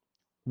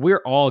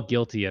we're all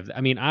guilty of,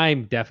 I mean,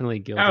 I'm definitely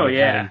guilty of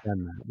having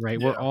done that,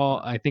 right? Yeah.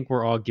 I think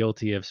we're all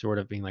guilty of sort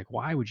of being like,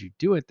 why would you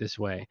do it this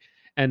way?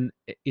 And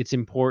it's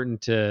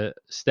important to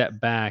step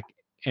back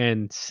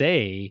and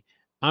say,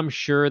 I'm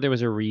sure there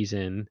was a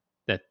reason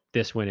that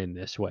this went in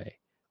this way,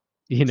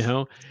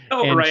 Oh,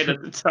 and right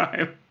at the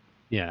time.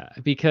 Yeah,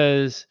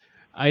 because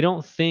I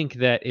don't think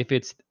that if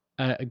it's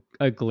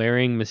a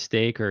glaring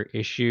mistake or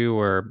issue,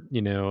 or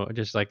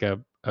just like a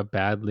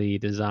badly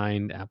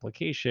designed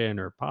application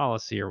or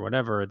policy or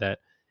whatever, that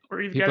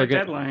Or you've people got are a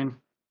deadline.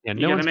 yeah,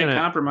 You got to make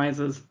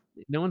compromises.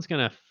 no one's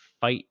gonna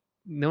fight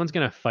no one's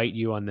going to fight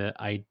you on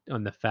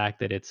the fact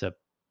that it's a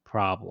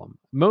problem.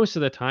 Most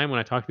of the time when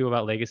I talk to people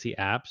about legacy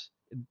apps,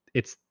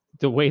 it's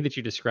the way that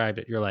you described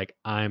it. You're like,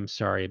 I'm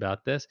sorry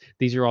about this.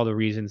 These are all the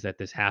reasons that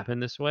this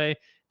happened this way.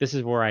 This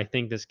is where I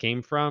think this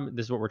came from.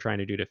 This is what we're trying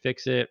to do to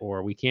fix it,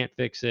 or we can't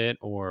fix it,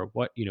 or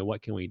what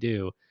can we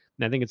do?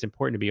 And I think it's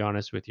important to be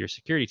honest with your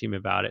security team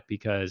about it,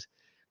 because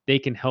they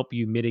can help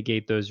you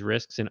mitigate those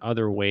risks in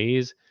other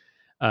ways,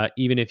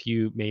 even if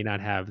you may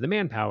not have the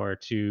manpower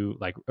to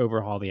like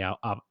overhaul the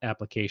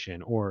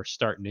application or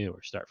start new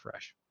or start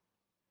fresh.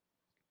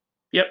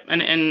 Yep,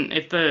 and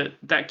if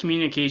that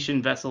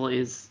communication vessel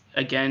is,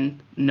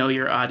 again, know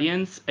your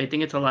audience, I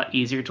think it's a lot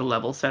easier to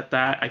level set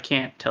that. I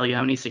can't tell you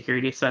how many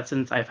security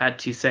sessions I've had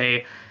to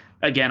say,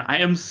 again, I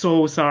am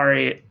so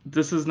sorry.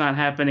 This is not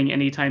happening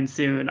anytime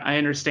soon. I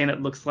understand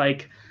it looks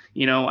like,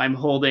 I'm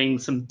holding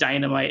some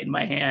dynamite in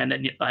my hand,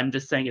 and I'm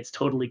just saying it's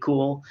totally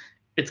cool.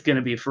 It's going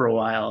to be for a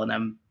while, and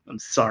I'm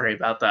sorry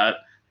about that.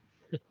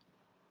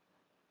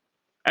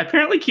 I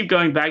apparently keep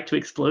going back to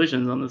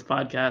explosions on this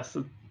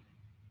podcast.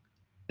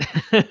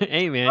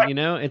 Hey man,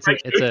 it's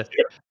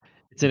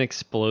an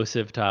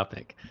explosive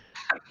topic.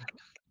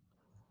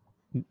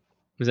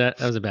 That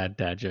was a bad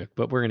dad joke,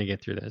 but we're gonna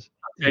get through this.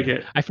 Take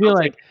it. I feel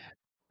like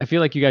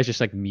you guys just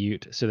like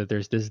mute so that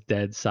there's this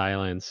dead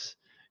silence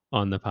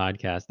on the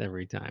podcast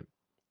every time.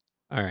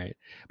 All right,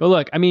 but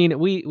look, I mean,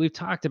 we've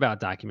talked about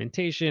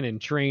documentation and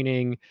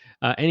training.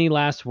 Any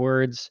last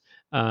words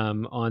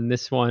on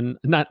this one?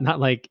 Not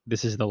like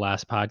this is the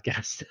last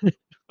podcast.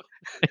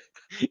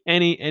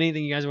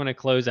 Anything you guys want to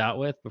close out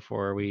with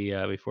before we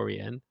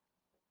end?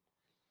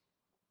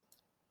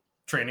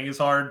 Training is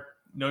hard.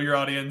 Know your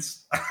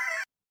audience.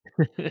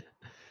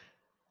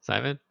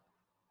 Simon?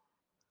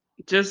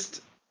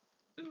 Just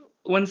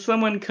when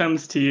someone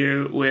comes to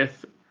you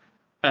with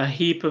a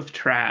heap of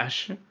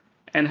trash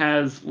and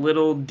has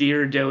little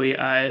dear doughy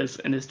eyes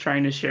and is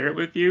trying to share it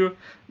with you,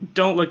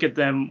 don't look at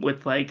them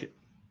with like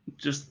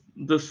just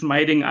the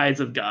smiting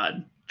eyes of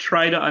God.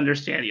 Try to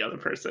understand the other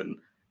person.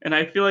 And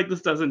I feel like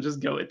this doesn't just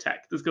go with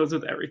tech. This goes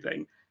with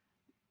everything.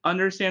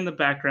 Understand the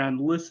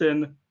background,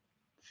 listen,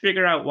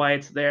 figure out why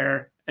it's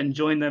there, and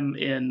join them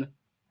in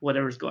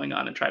whatever's going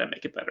on and try to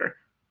make it better.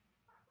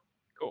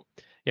 Cool.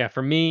 Yeah,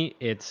 for me,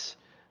 it's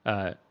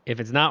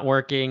if it's not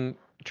working,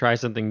 try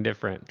something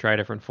different. Try a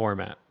different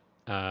format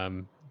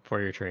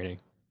for your training.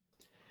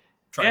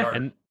 Try hard.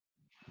 And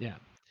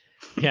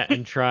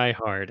and try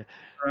hard.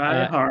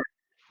 Try hard.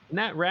 And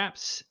that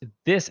wraps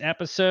this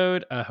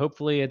episode.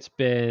 Hopefully, it's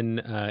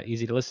been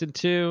easy to listen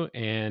to,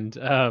 and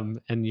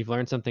you've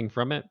learned something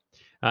from it.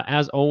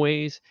 As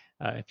always,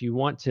 if you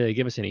want to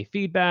give us any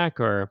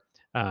feedback or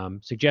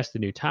suggest a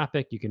new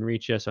topic, you can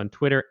reach us on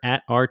Twitter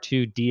at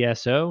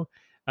R2DSO,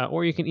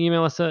 or you can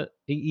email us God,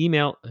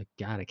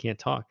 I can't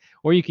talk.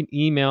 Or you can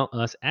email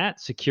us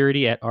at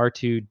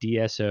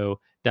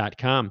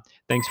security@r2dso.com.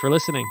 Thanks for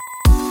listening.